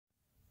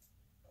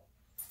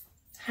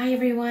Hi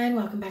everyone,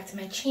 welcome back to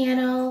my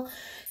channel.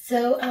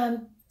 So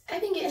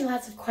I've been getting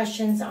lots of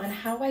questions on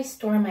how I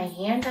store my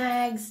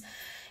handbags,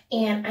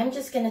 and I'm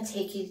just going to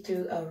take you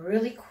through a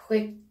really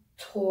quick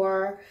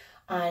tour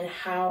on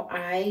how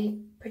I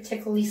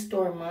particularly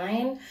store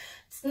mine.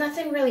 It's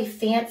nothing really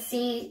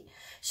fancy.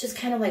 It's just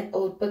kind of like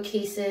old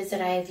bookcases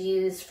that I've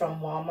used from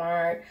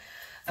Walmart.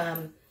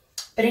 But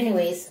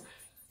anyways,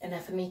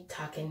 enough of me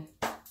talking.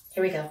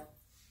 Here we go.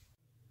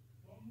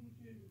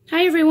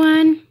 Hi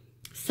everyone.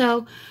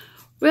 So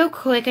real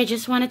quick, I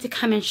just wanted to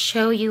come and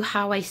show you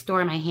how I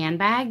store my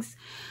handbags.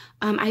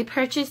 I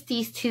purchased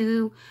these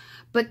two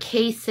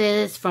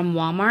bookcases from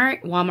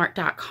Walmart,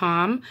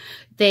 walmart.com.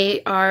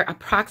 They are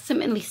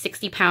approximately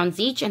 60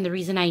 pounds each, and the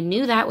reason I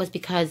knew that was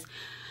because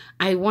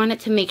I wanted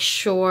to make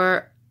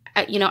sure,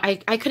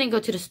 I couldn't go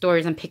to the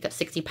stores and pick up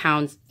 60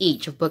 pounds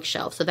each of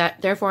bookshelves, so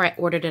therefore I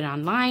ordered it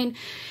online.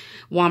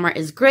 Walmart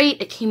is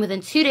great. It came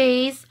within 2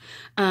 days.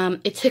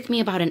 It took me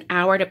about an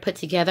hour to put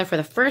together for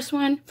the first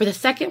one. For the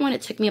second one,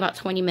 it took me about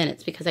 20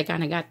 minutes because I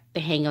kind of got the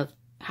hang of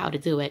how to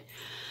do it.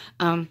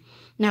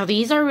 Now,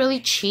 these are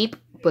really cheap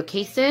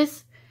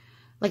bookcases.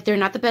 Like, they're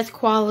not the best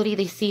quality.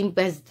 They seem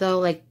as though,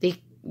 like,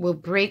 they will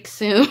break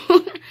soon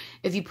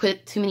if you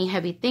put too many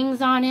heavy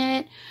things on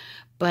it.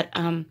 But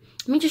let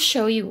me just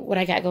show you what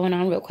I got going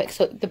on real quick.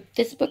 So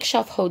this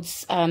bookshelf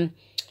holds,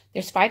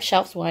 there's 5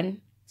 shelves.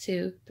 1,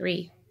 2,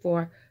 3,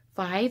 4,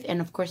 5,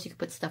 and of course you can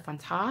put stuff on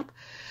top.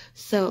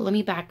 So let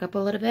me back up a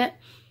little bit.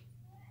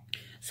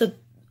 So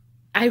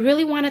I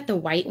really wanted the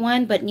white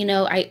one, but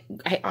I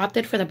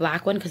opted for the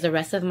black one because the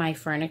rest of my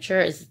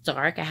furniture is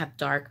dark. I have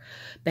dark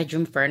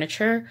bedroom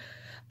furniture.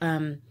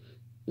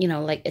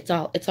 Like it's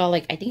all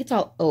like, I think it's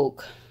all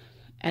oak.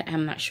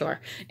 I'm not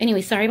sure.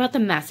 Anyway, sorry about the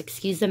mess.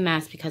 Excuse the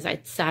mess because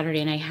it's Saturday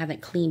and I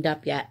haven't cleaned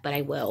up yet, but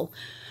I will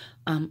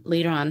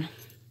later on.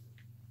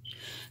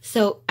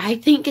 So I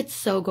think it's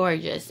so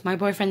gorgeous. My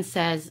boyfriend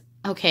says,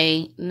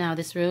 okay, now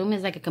this room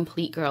is like a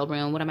complete girl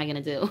room. What am I going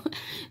to do?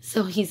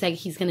 So he's like,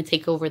 he's going to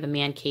take over the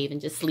man cave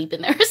and just sleep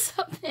in there or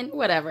something,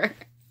 whatever.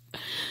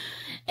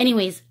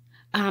 Anyways,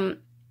 I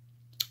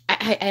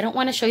don't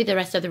want to show you the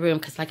rest of the room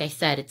because like I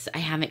said, I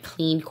haven't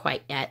cleaned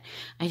quite yet.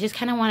 I just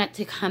kind of wanted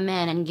to come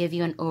in and give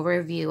you an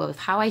overview of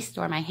how I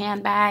store my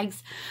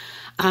handbags.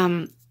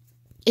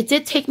 It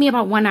did take me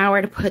about 1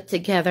 hour to put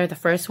together the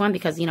first one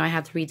because, I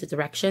had to read the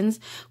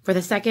directions. For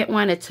the second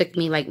one, it took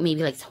me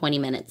maybe 20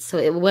 minutes. So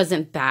it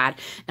wasn't bad.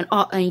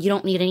 And you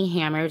don't need any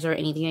hammers or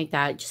anything like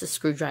that. Just a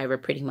screwdriver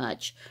pretty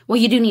much. Well,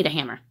 you do need a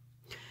hammer.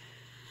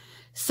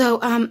 So,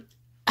 I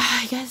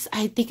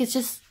think it's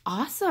just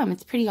awesome.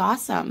 It's pretty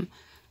awesome.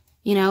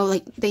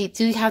 Like they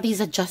do have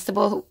these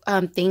adjustable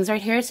things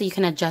right here, so you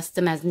can adjust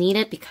them as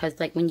needed because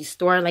like when you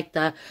store like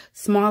the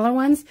smaller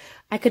ones,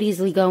 I could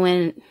easily go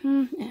in,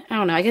 I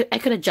don't know, I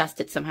could adjust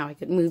it somehow. I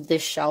could move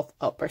this shelf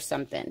up or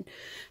something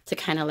to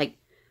kind of like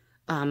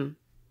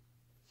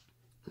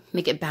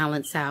make it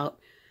balance out.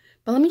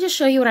 But let me just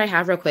show you what I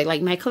have real quick.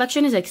 Like my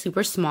collection is like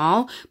super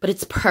small, but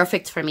it's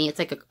perfect for me. It's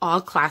like an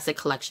all classic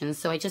collection.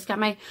 So I just got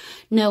my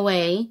Noe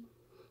Louis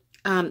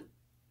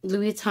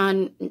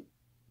Vuitton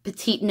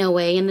Petite Noe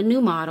in the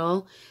new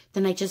model.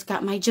 Then I just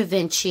got my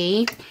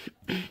Givenchy,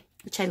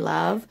 which I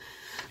love.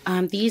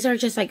 These are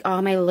just like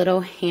all my little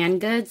hand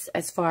goods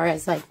as far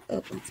as like,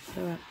 oh, let's put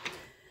her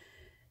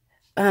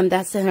up.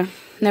 That's a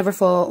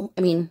Neverfull,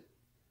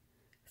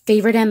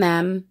 favorite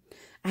MM.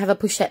 I have a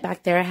pochette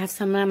back there. I have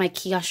some of my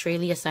Key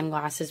Australia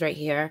sunglasses right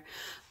here.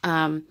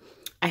 I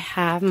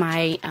have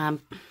my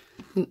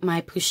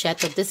my pochette,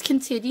 the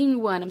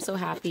discontinued one. I'm so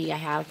happy I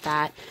have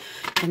that.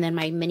 And then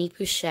my mini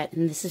pochette,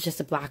 and this is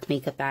just a black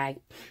makeup bag.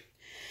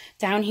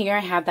 Down here, I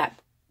have that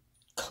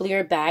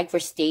clear bag for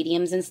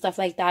stadiums and stuff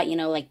like that,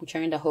 like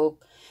during the whole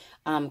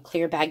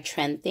clear bag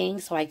trend thing.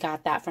 So I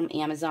got that from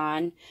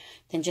Amazon.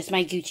 Then just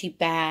my Gucci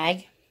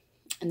bag.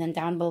 And then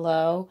down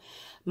below,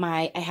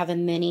 I have a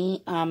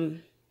mini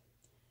BB,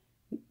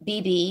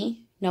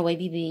 Noe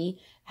BB.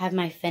 I have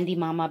my Fendi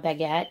Mama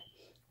baguette,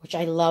 which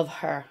I love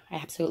her. I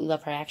absolutely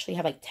love her. I actually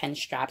have like 10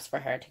 straps for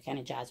her to kind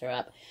of jazz her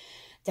up.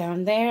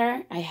 Down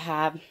there, I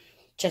have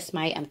just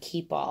my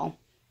keep ball.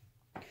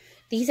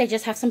 These, I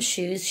just have some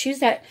shoes. Shoes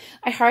that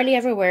I hardly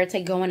ever wear. It's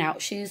like going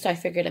out shoes. So I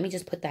figured, let me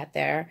just put that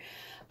there.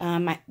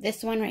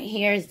 This one right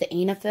here is the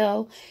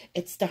Anafil.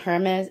 It's the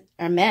Hermes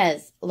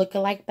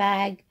lookalike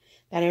bag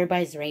that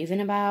everybody's raving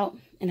about.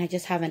 And I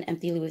just have an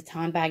empty Louis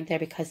Vuitton bag there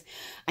because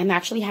I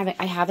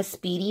have a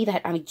Speedy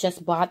that I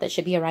just bought that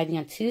should be arriving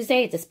on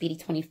Tuesday. It's a Speedy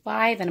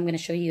 25, and I'm going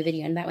to show you a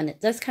video on that when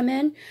it does come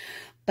in.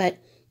 But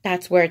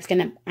that's where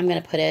I'm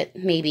going to put it,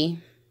 maybe.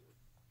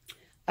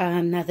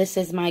 Now this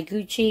is my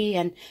Gucci,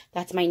 and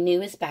that's my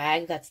newest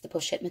bag. That's the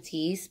Pochette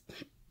Métis.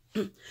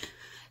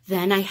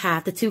 Then I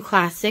have the 2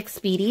 classic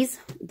Speedies,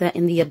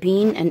 in the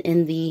Abine and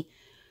in the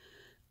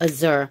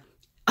Azure.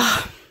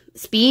 Oh,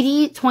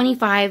 Speedy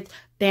 25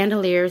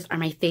 bandoliers are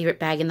my favorite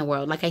bag in the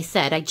world. Like I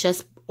said, I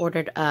just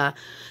ordered a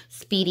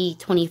Speedy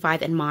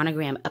 25 and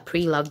monogram, a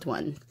pre-loved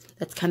one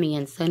that's coming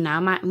in. So now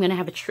I'm going to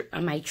have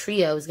my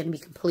trio is going to be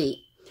complete.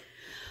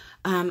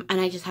 And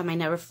I just have my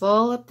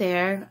Neverfull up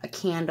there, a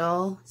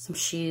candle, some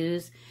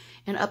shoes,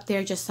 and up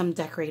there just some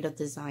decorative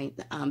design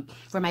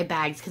for my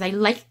bags, because I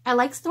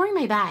like storing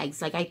my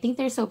bags. Like, I think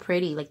they're so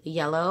pretty, like the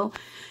yellow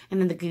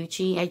and then the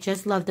Gucci. I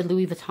just love the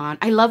Louis Vuitton.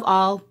 I love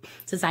all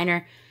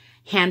designer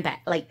handbag,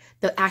 like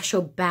the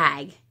actual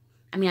bag.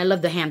 I mean, I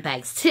love the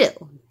handbags too,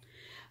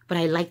 but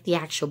I like the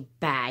actual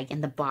bag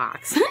and the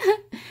box.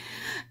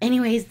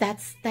 Anyways,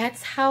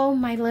 that's how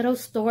my little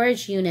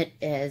storage unit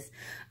is.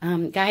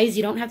 Guys,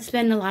 you don't have to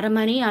spend a lot of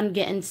money on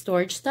getting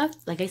storage stuff.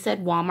 Like I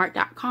said,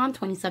 Walmart.com,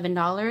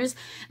 $27.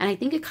 And I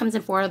think it comes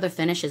in 4 other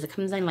finishes. It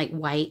comes in like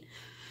white.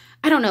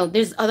 I don't know.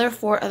 There's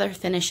 4 other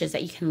finishes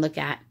that you can look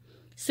at.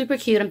 Super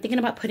cute. I'm thinking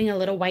about putting a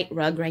little white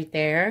rug right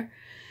there.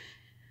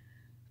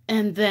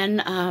 And then,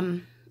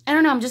 I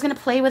don't know. I'm just going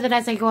to play with it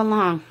as I go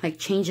along. Like,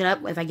 change it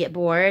up if I get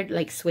bored.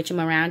 Like, switch them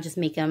around. Just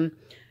make them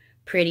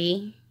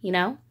pretty, you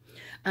know.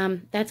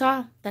 That's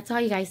all. That's all,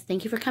 you guys.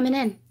 Thank you for coming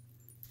in.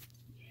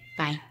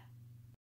 Bye.